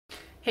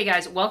Hey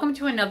guys, welcome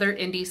to another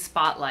Indie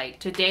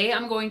Spotlight. Today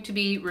I'm going to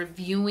be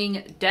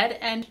reviewing Dead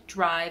End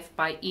Drive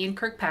by Ian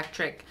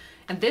Kirkpatrick,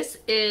 and this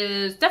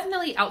is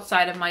definitely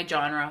outside of my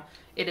genre.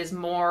 It is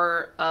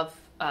more of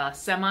a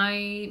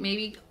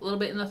maybe a little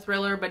bit in the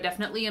thriller, but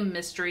definitely a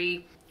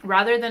mystery.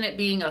 Rather than it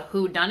being a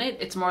whodunit,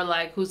 it's more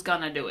like who's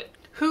gonna do it?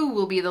 Who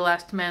will be the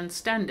last man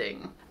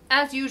standing?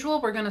 As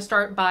usual, we're gonna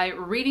start by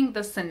reading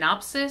the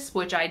synopsis,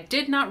 which I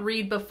did not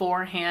read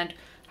beforehand.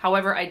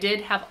 However, I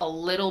did have a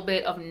little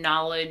bit of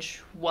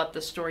knowledge what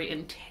the story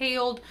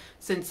entailed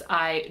since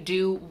I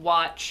do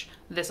watch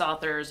this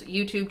author's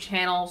YouTube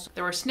channels.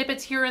 There were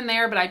snippets here and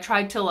there, but I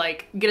tried to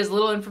get as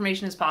little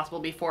information as possible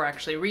before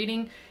actually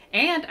reading.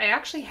 And I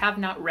actually have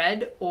not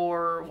read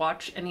or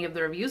watched any of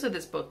the reviews of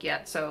this book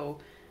yet, so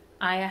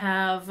I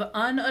have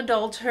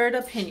unadulterated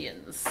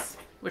opinions,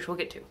 which we'll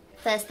get to.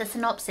 First, the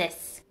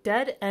synopsis.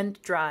 Dead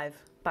End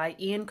Drive by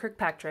Ian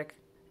Kirkpatrick.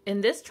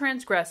 In this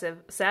transgressive,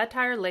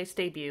 satire-laced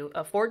debut,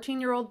 a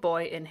 14-year-old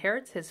boy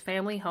inherits his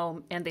family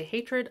home and the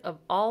hatred of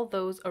all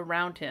those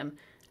around him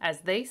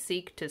as they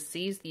seek to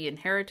seize the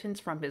inheritance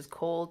from his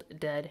cold,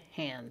 dead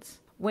hands.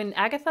 When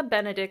Agatha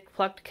Benedict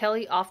plucked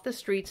Kelly off the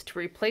streets to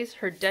replace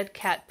her dead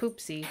cat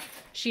Poopsie,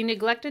 she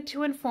neglected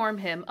to inform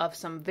him of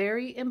some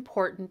very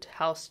important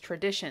house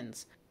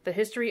traditions. The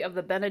history of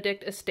the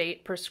Benedict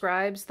estate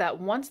prescribes that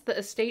once the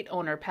estate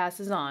owner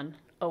passes on,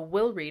 a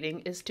will reading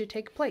is to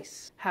take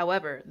place.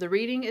 However, the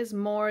reading is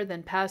more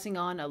than passing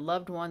on a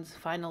loved one's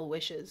final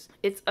wishes.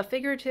 It's a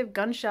figurative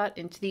gunshot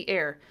into the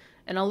air,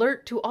 an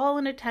alert to all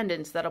in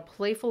attendance that a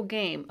playful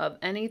game of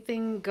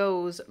anything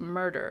goes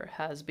murder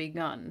has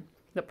begun.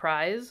 The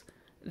prize?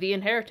 The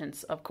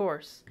inheritance, of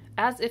course.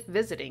 As if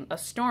visiting, a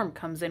storm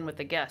comes in with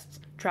the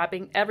guests,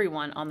 trapping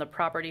everyone on the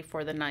property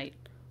for the night.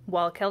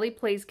 While Kelly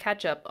plays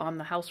catch-up on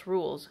the house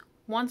rules,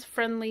 once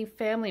friendly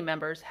family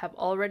members have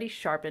already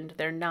sharpened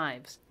their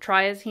knives.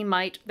 Try as he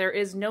might, there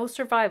is no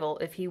survival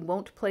if he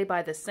won't play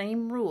by the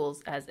same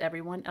rules as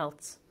everyone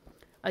else.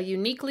 A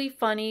uniquely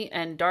funny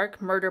and dark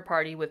murder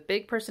party with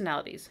big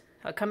personalities.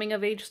 A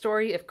coming-of-age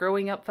story if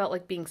growing up felt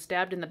like being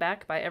stabbed in the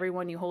back by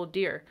everyone you hold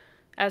dear.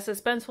 As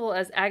suspenseful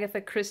as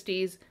Agatha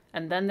Christie's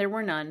And Then There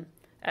Were None,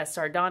 as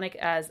sardonic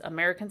as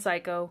American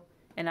Psycho,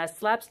 and as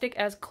slapstick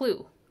as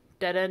Clue.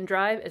 Dead End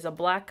Drive is a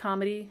black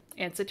comedy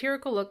and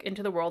satirical look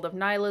into the world of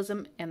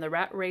nihilism and the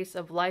rat race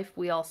of life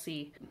we all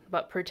see,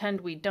 but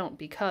pretend we don't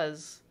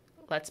because,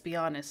 let's be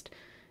honest,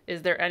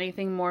 is there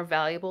anything more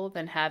valuable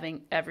than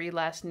having every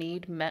last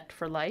need met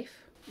for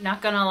life?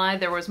 Not gonna lie,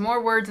 there was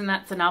more words in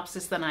that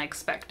synopsis than I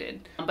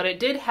expected, but it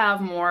did have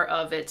more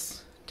of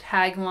its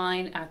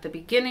tagline at the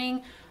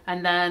beginning,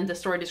 and then the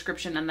story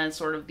description, and then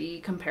sort of the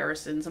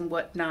comparisons and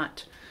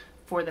whatnot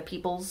for the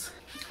peoples.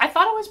 I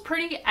thought it was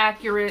pretty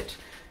accurate.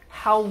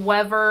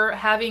 However,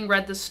 having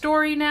read the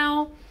story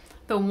now,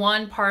 the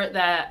one part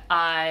that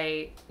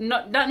I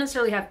not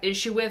necessarily have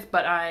issue with,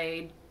 but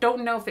I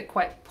don't know if it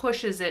quite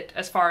pushes it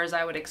as far as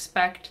I would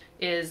expect,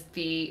 is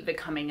the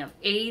coming of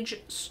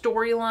age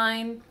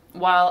storyline.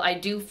 While I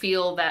do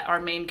feel that our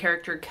main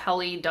character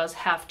Kelly does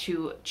have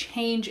to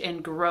change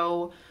and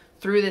grow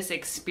through this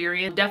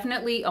experience,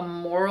 definitely a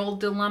moral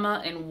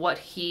dilemma in what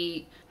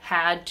he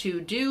had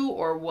to do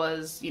or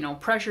was,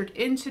 pressured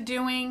into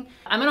doing.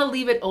 I'm gonna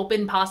leave it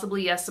open,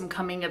 possibly yes, some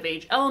coming of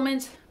age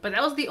elements, but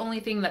that was the only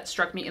thing that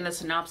struck me in the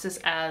synopsis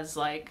as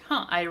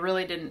I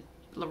really didn't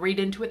read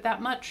into it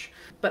that much,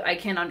 but I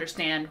can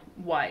understand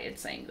why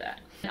it's saying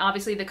that. And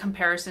obviously the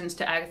comparisons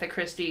to Agatha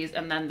Christie's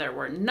And Then There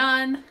Were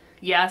None.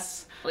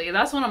 Yes,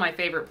 that's one of my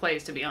favorite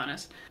plays, to be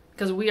honest,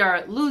 because we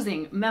are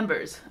losing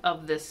members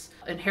of this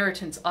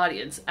inheritance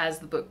audience as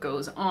the book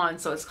goes on.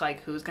 So it's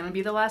like, who's going to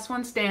be the last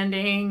one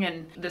standing?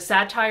 And the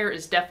satire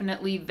is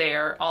definitely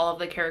there. All of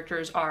the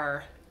characters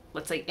are,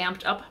 let's say,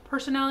 amped up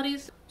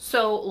personalities.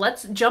 So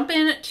let's jump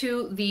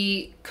into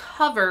the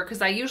cover,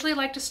 because I usually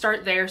like to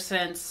start there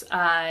since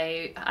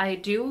I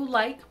do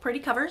like pretty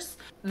covers.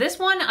 This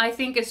one I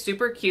think is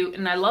super cute,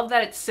 and I love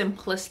that it's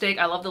simplistic.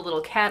 I love the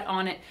little cat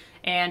on it.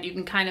 And you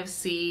can kind of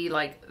see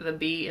the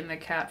bee and the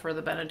cat for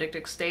the Benedict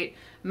estate.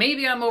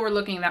 Maybe I'm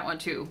overlooking that one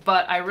too,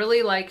 but I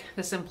really like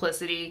the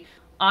simplicity.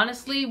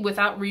 Honestly,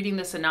 without reading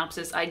the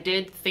synopsis, I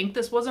did think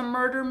this was a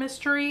murder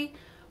mystery,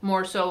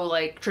 more so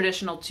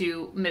traditional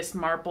to Miss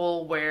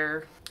Marple,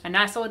 where a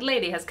nice old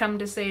lady has come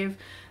to save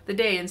the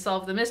day and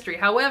solve the mystery.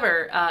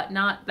 However,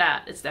 not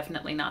that. It's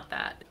definitely not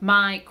that.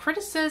 My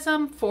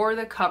criticism for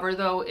the cover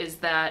though is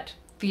that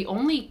the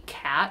only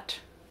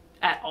cat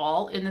at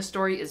all in the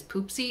story is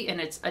Poopsie,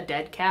 and it's a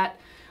dead cat.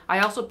 I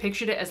also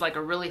pictured it as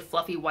a really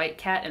fluffy white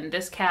cat, and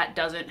this cat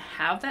doesn't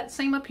have that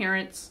same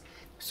appearance.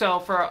 So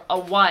for a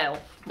while,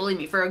 believe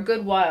me, for a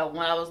good while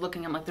when I was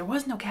looking, I'm like, there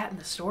was no cat in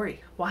the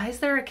story. Why is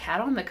there a cat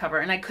on the cover?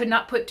 And I could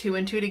not put two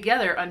and two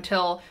together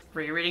until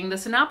rereading the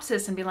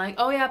synopsis and be like,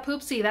 oh yeah,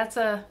 Poopsie,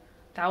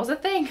 that was a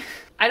thing.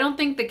 I don't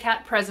think the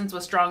cat presence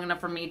was strong enough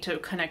for me to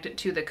connect it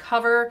to the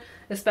cover,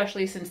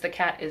 especially since the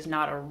cat is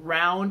not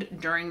around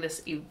during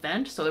this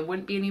event, so there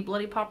wouldn't be any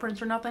bloody paw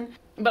prints or nothing.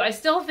 But I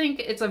still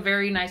think it's a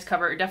very nice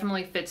cover. It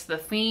definitely fits the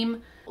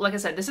theme. Like I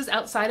said, this is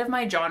outside of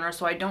my genre,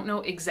 so I don't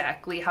know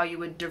exactly how you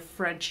would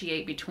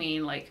differentiate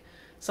between like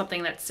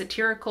something that's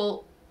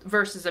satirical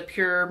versus a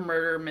pure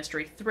murder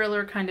mystery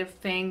thriller kind of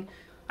thing.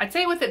 I'd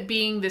say with it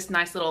being this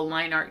nice little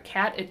line art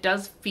cat, it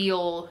does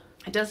feel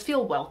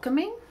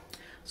welcoming.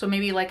 So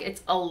maybe like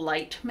it's a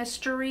light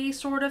mystery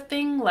sort of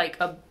thing, like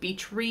a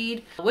beach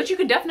read, which you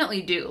could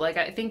definitely do. Like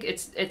I think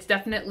it's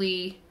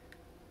definitely,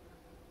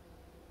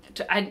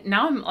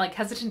 now I'm like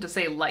hesitant to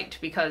say light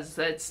because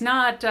it's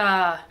not,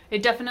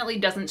 it definitely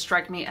doesn't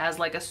strike me as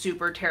like a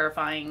super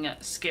terrifying,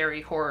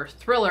 scary horror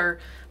thriller,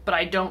 but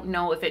I don't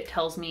know if it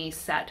tells me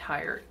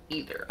satire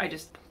either. I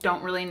just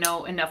don't really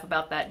know enough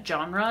about that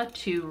genre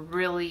to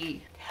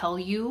really tell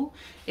you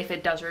if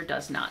it does or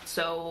does not.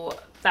 So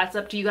that's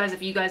up to you guys.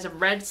 If you guys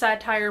have read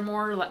satire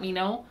more, let me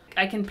know.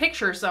 I can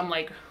picture some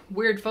like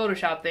weird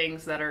Photoshop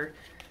things that are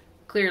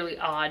clearly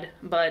odd,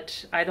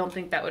 but I don't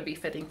think that would be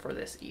fitting for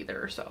this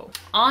either. So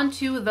on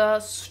to the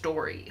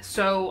story.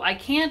 So I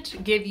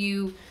can't give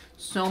you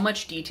so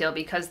much detail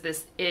because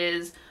this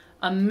is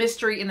a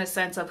mystery in the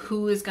sense of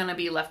who is going to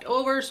be left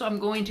over. So I'm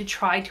going to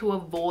try to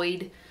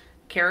avoid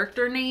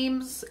character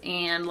names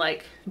and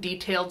like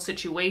detailed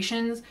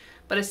situations.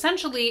 But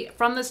essentially,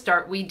 from the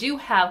start, we do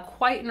have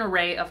quite an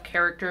array of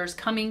characters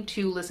coming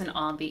to listen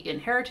on the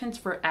inheritance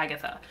for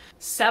Agatha.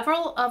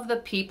 Several of the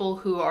people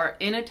who are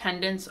in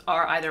attendance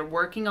are either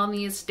working on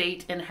the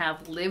estate and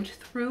have lived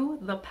through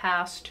the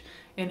past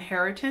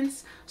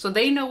inheritance, so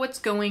they know what's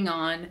going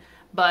on,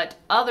 but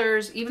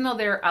others, even though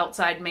they're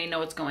outside, may know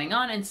what's going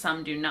on, and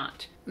some do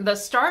not. The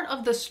start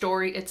of the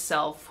story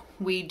itself,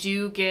 we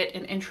do get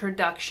an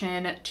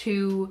introduction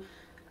to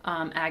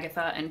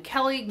Agatha and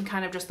Kelly, and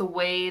kind of just the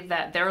way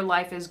that their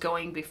life is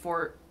going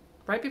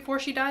right before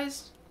she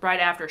dies, right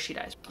after she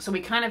dies. So we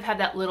kind of had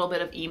that little bit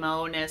of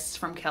emo-ness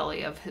from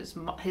Kelly of his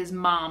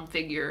mom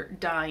figure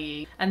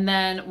dying. And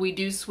then we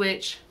do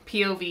switch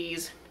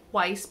POVs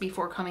twice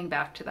before coming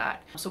back to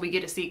that. So we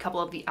get to see a couple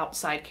of the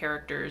outside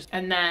characters.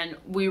 And then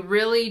we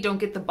really don't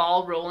get the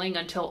ball rolling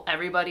until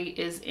everybody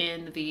is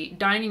in the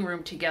dining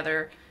room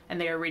together and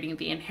they are reading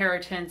the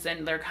inheritance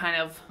and they're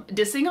kind of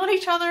dissing on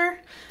each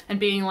other and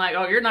being like,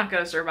 oh, you're not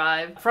gonna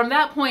survive. From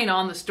that point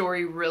on, the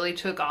story really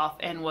took off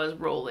and was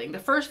rolling. The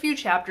first few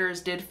chapters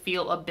did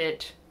feel a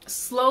bit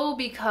slow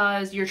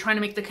because you're trying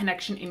to make the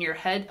connection in your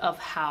head of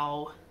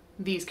how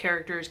these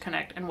characters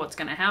connect and what's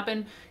gonna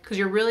happen, because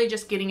you're really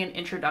just getting an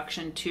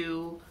introduction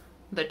to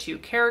the two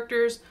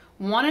characters.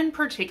 One in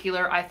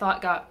particular I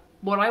thought got,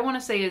 what I want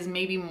to say is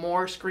maybe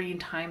more screen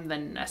time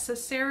than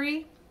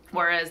necessary,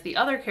 whereas the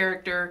other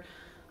character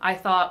I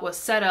thought was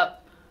set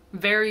up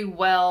very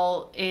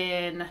well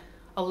in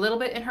a little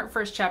bit in her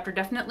first chapter,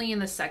 definitely in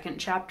the second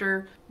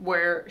chapter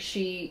where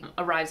she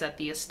arrives at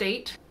the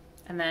estate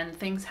and then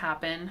things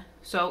happen.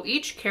 So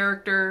each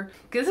character,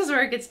 this is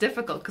where it gets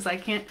difficult because I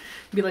can't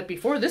be like,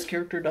 before this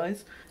character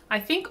dies.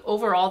 I think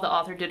overall the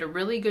author did a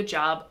really good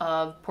job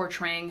of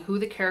portraying who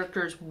the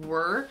characters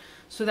were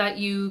so that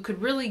you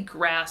could really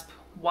grasp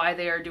why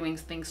they are doing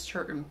things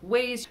certain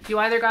ways. You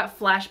either got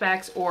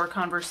flashbacks or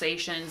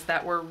conversations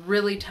that were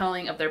really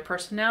telling of their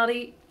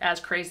personality, as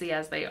crazy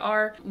as they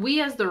are. We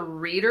as the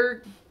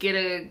reader get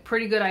a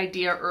pretty good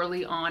idea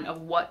early on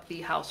of what the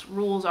house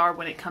rules are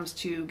when it comes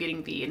to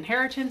getting the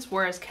inheritance,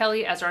 whereas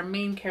Kelly as our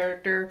main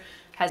character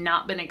has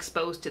not been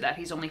exposed to that.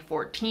 He's only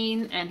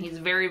 14 and he's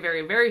very,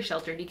 very, very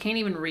sheltered. He can't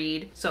even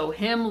read. So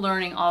him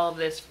learning all of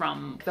this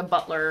from the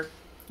butler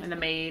and the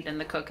maid and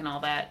the cook and all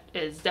that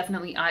is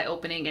definitely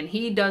eye-opening, and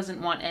he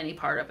doesn't want any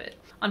part of it.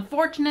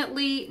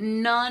 Unfortunately,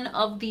 none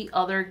of the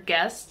other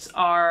guests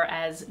are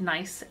as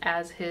nice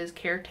as his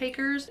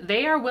caretakers.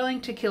 They are willing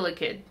to kill a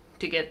kid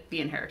to get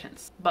the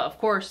inheritance. But of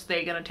course,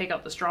 they're gonna take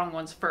out the strong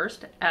ones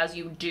first, as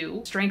you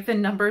do. Strength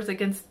in numbers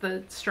against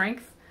the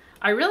strength.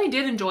 I really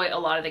did enjoy a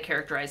lot of the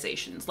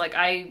characterizations. Like,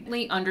 I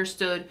really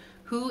understood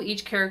who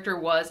each character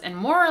was and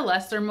more or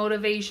less their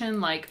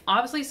motivation. Like,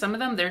 obviously some of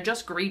them, they're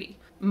just greedy.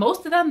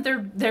 Most of them,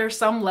 they're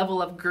some level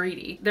of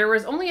greedy. There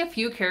was only a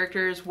few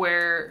characters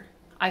where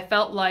I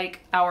felt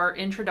like our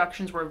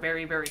introductions were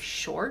very, very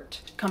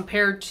short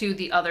compared to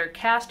the other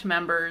cast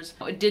members.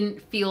 It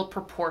didn't feel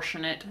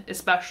proportionate,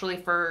 especially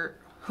for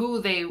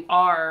who they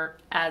are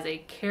as a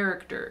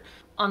character.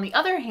 On the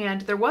other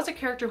hand, there was a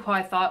character who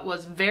I thought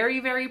was very,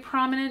 very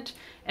prominent,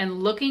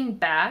 and looking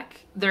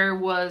back, there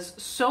was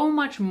so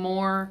much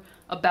more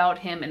about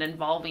him and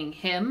involving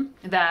him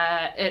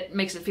that it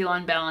makes it feel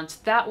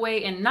unbalanced that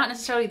way, and not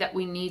necessarily that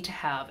we need to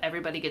have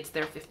everybody gets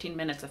their 15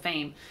 minutes of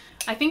fame.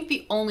 I think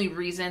the only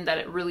reason that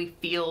it really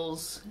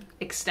feels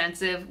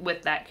extensive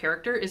with that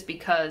character is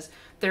because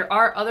there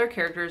are other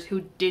characters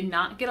who did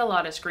not get a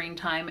lot of screen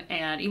time,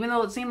 and even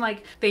though it seemed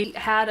like they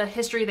had a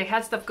history, they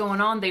had stuff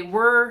going on, they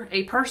were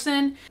a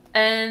person,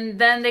 and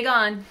then they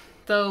gone.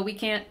 So we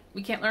can't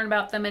learn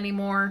about them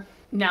anymore.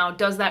 Now,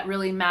 does that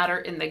really matter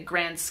in the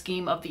grand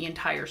scheme of the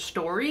entire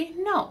story?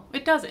 No,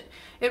 it doesn't.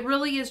 It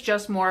really is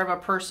just more of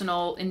a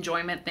personal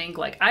enjoyment thing.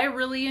 Like, I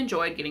really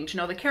enjoyed getting to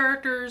know the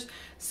characters,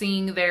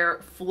 seeing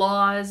their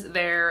flaws,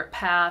 their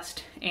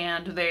past,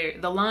 and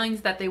the lines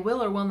that they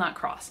will or will not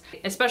cross.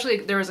 Especially,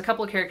 there was a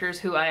couple of characters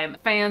who I am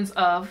fans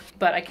of,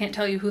 but I can't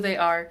tell you who they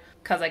are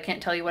because I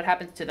can't tell you what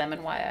happens to them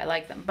and why I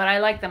like them. But I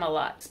like them a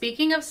lot.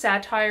 Speaking of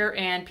satire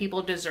and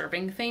people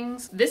deserving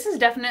things, this is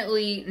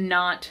definitely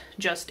not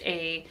just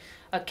a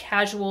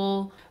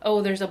casual,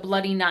 oh, there's a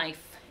bloody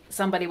knife,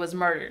 somebody was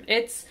murdered.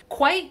 It's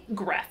quite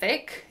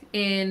graphic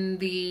in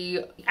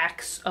the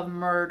acts of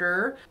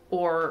murder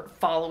or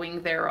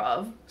following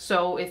thereof.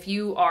 So if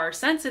you are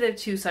sensitive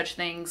to such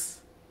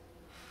things,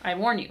 I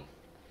warn you.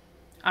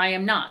 I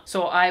am not.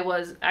 So I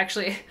was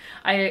actually,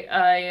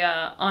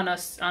 on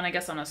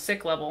a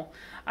sick level,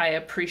 I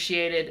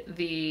appreciated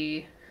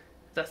the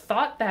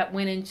thought that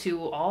went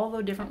into all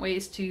the different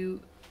ways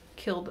to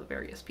kill the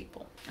various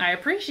people. I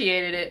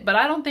appreciated it, but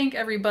I don't think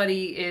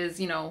everybody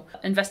is,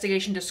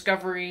 investigation,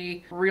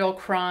 discovery, real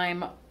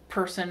crime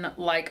person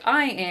like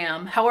I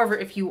am. However,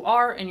 if you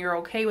are and you're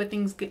okay with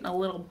things getting a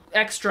little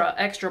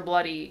extra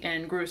bloody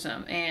and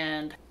gruesome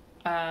and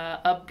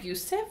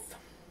abusive,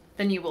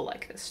 then you will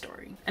like this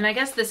story. And I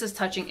guess this is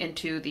touching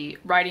into the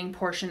writing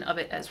portion of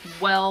it as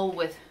well,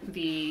 with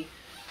the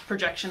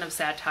projection of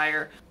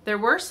satire. There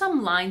were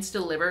some lines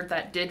delivered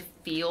that did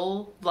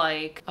feel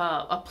like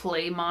a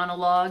play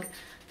monologue.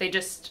 They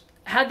just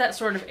had that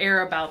sort of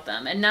air about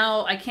them. And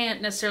now I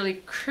can't necessarily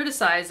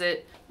criticize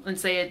it and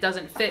say it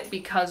doesn't fit,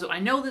 because I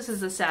know this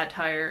is a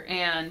satire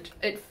and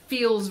it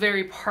feels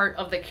very part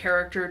of the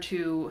character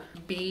to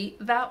be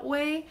that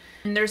way.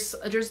 And there's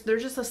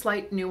just a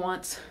slight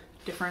nuance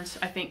difference,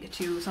 I think,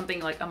 to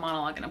something like a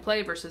monologue in a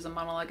play versus a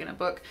monologue in a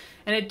book.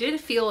 And it did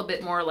feel a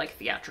bit more like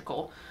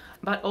theatrical.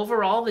 But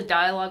overall, the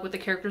dialogue with the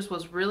characters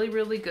was really,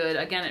 really good.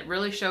 Again, it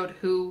really showed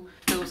who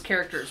those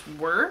characters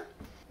were.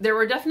 There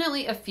were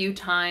definitely a few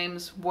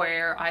times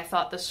where I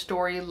thought the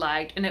story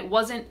lagged, and it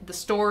wasn't the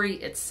story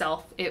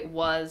itself, it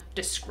was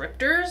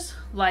descriptors.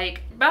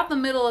 Like, about the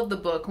middle of the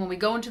book, when we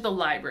go into the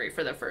library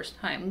for the first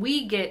time,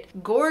 we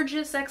get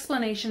gorgeous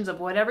explanations of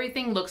what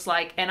everything looks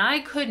like, and I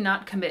could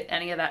not commit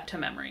any of that to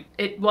memory.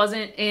 It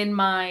wasn't in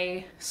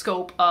my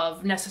scope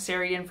of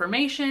necessary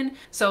information,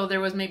 so there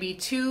was maybe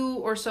 2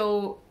 or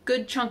so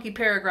good chunky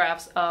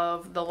paragraphs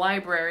of the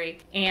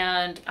library,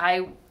 and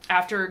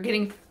after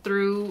getting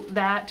through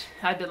that,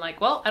 I've been like,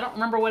 well, I don't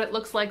remember what it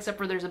looks like except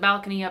for there's a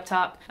balcony up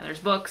top and there's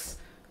books.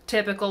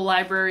 Typical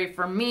library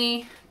for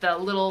me, the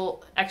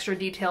little extra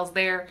details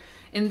there.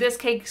 In this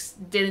case,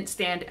 didn't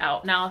stand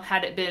out. Now,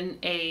 had it been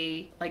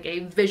a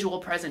visual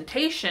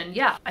presentation,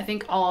 yeah, I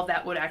think all of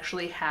that would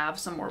actually have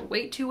some more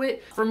weight to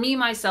it. For me,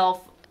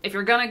 myself, if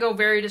you're gonna go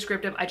very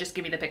descriptive, I just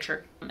give you the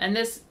picture. And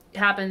this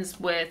happens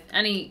with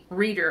any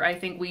reader. I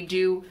think we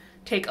do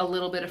take a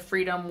little bit of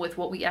freedom with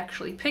what we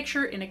actually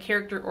picture in a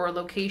character or a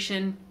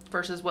location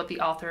versus what the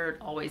author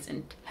always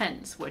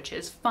intends, which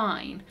is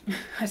fine.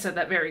 I said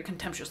that very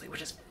contemptuously,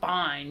 which is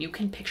fine. You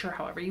can picture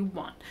however you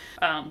want.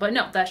 But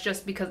no, that's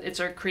just because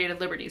it's our creative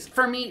liberties.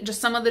 For me, just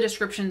some of the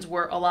descriptions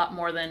were a lot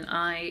more than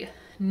I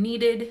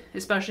needed,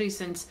 especially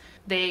since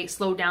they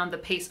slow down the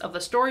pace of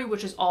the story,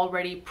 which is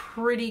already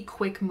pretty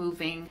quick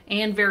moving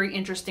and very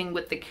interesting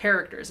with the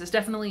characters. It's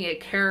definitely a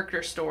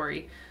character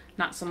story,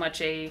 not so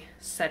much a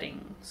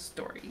setting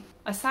story.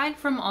 Aside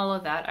from all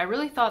of that, I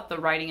really thought the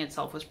writing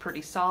itself was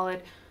pretty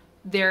solid.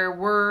 There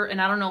were,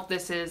 and I don't know if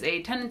this is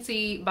a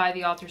tendency by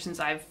the author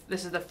since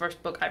this is the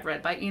first book I've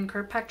read by Idun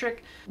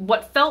Kirkpatrick,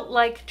 what felt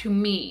like to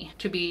me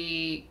to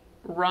be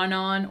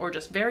run-on or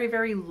just very,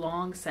 very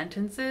long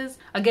sentences.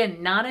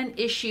 Again, not an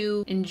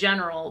issue in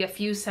general. A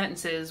few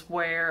sentences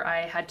where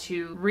I had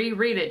to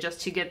reread it just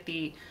to get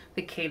the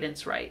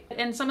cadence right.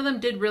 And some of them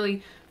did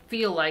really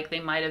feel like they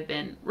might have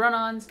been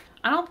run-ons.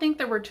 I don't think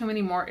there were too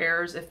many more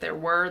errors. If there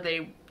were,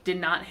 they did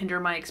not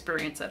hinder my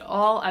experience at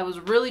all. I was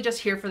really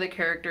just here for the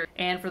character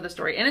and for the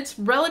story. And it's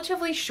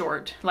relatively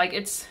short. Like,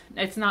 it's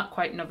not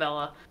quite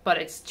novella, but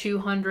it's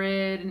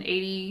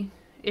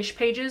 280-ish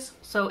pages.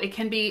 So it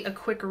can be a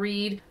quick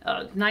read,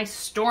 a nice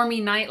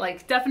stormy night.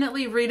 Like,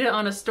 definitely read it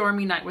on a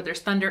stormy night where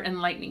there's thunder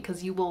and lightning,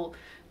 because you will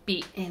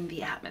be in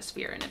the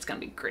atmosphere and it's gonna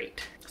be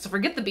great. So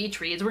forget the beach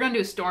reads. We're gonna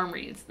do storm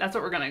reads. That's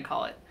what we're gonna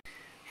call it.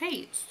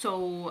 Hey,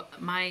 so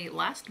my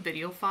last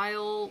video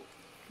file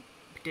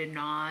did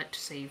not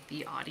save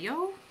the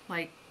audio.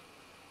 Like,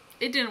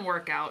 it didn't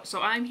work out.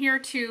 So I'm here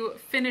to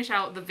finish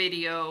out the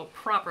video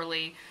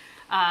properly.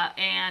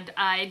 And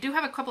I do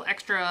have a couple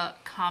extra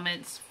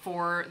comments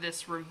for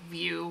this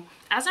review.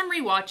 As I'm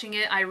rewatching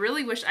it, I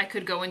really wish I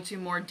could go into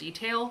more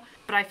detail,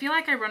 but I feel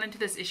like I run into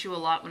this issue a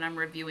lot when I'm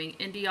reviewing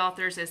indie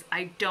authors, is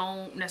I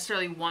don't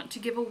necessarily want to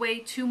give away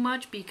too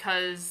much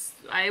because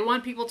I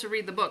want people to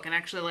read the book and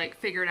actually like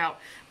figure it out,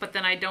 but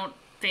then I don't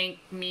think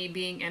me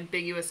being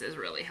ambiguous is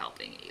really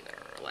helping either.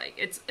 Like,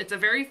 it's a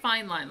very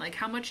fine line. Like,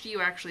 how much do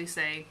you actually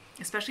say,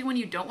 especially when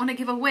you don't want to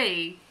give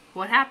away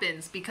what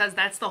happens, because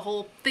that's the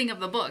whole thing of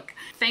the book.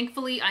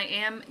 Thankfully, I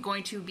am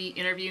going to be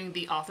interviewing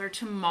the author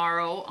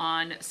tomorrow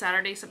on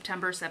Saturday,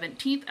 September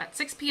 17th at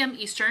 6 p.m.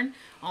 Eastern.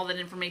 All that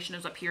information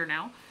is up here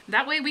now.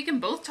 That way we can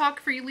both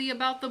talk freely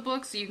about the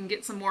book, so you can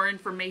get some more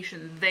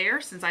information there,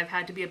 since I've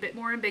had to be a bit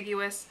more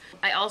ambiguous.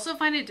 I also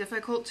find it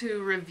difficult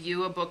to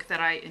review a book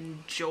that I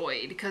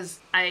enjoy, because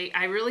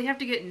I really have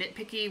to get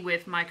nitpicky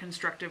with my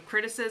constructive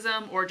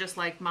criticism or just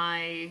like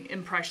my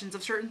impressions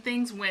of certain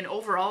things, when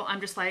overall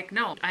I'm just like,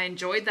 no, I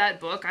enjoyed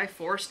that book. I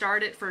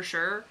 4-starred it for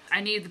sure.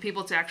 I need the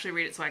people to actually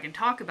read it so I can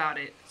talk about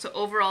it. So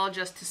overall,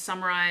 just to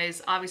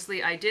summarize,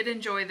 obviously I did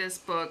enjoy this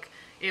book.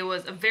 It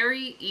was a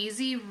very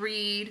easy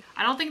read.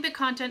 I don't think the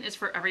content is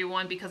for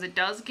everyone because it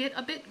does get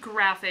a bit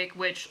graphic,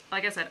 which,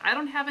 like I said, I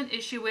don't have an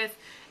issue with,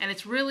 and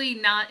it's really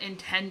not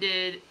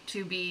intended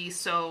to be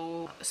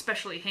so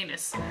especially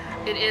heinous.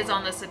 It is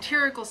on the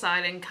satirical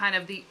side and kind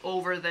of the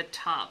over the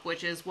top,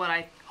 which is what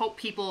I hope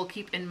people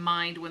keep in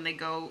mind when they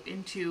go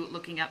into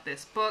looking at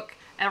this book.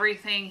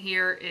 Everything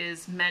here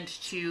is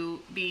meant to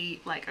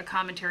be like a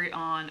commentary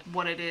on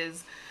what it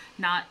is,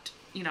 not,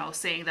 you know,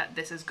 saying that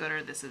this is good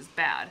or this is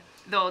bad.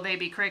 Though they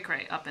be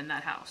cray-cray up in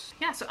that house.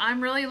 Yeah, so I'm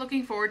really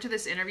looking forward to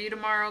this interview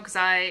tomorrow, because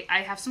I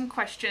have some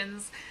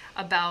questions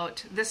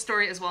about this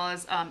story as well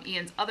as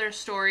Ian's other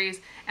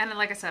stories. And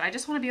like I said, I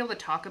just want to be able to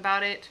talk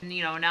about it and,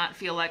 you know, not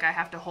feel like I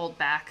have to hold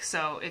back.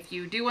 So if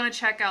you do want to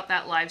check out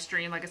that live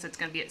stream, like I said, it's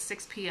going to be at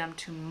 6 p.m.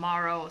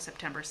 tomorrow,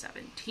 September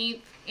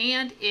 17th.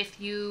 And if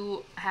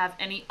you have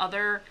any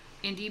other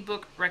indie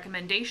book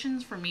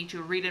recommendations for me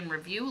to read and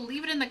review,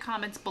 leave it in the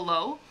comments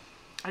below.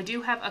 I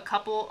do have a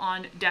couple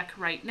on deck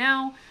right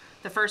now.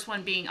 The first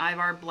one being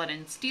Ivar, Blood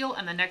and Steel,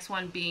 and the next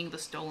one being The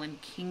Stolen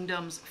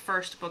Kingdom's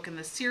first book in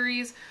the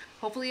series.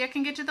 Hopefully I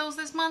can get to those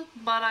this month,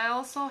 but I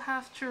also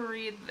have to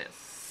read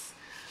this.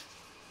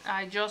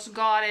 I just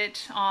got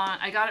it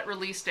I got it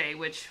release day,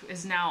 which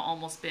is now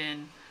almost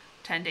been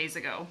 10 days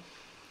ago.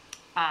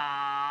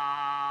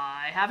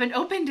 I haven't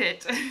opened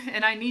it,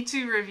 and I need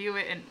to review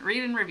it and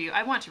read and review.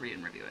 I want to read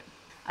and review it.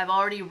 I've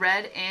already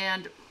read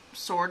and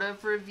sort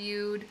of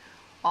reviewed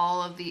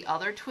all of the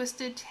other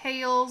Twisted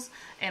Tales,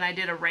 and I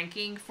did a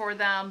ranking for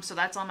them, so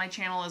that's on my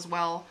channel as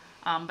well.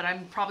 But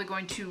I'm probably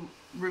going to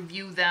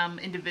review them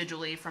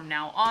individually from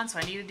now on, so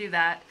I need to do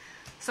that.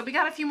 So we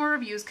got a few more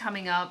reviews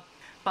coming up,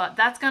 but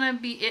that's gonna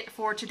be it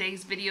for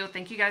today's video.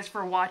 Thank you guys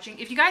for watching.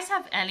 If you guys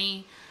have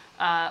any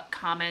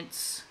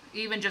comments,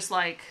 even just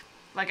like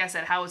I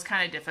said, how it's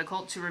kind of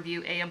difficult to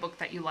review a book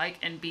that you like,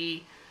 and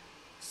B,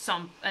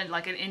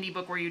 like an indie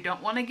book where you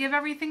don't want to give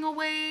everything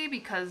away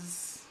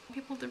because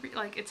people to read,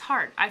 like, it's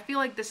hard. I feel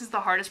like this is the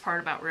hardest part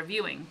about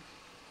reviewing.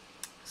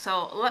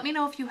 So let me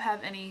know if you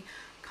have any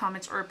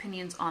comments or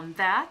opinions on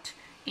that,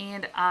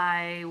 and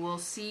I will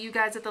see you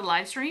guys at the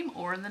live stream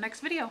or in the next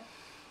video.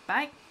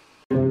 Bye.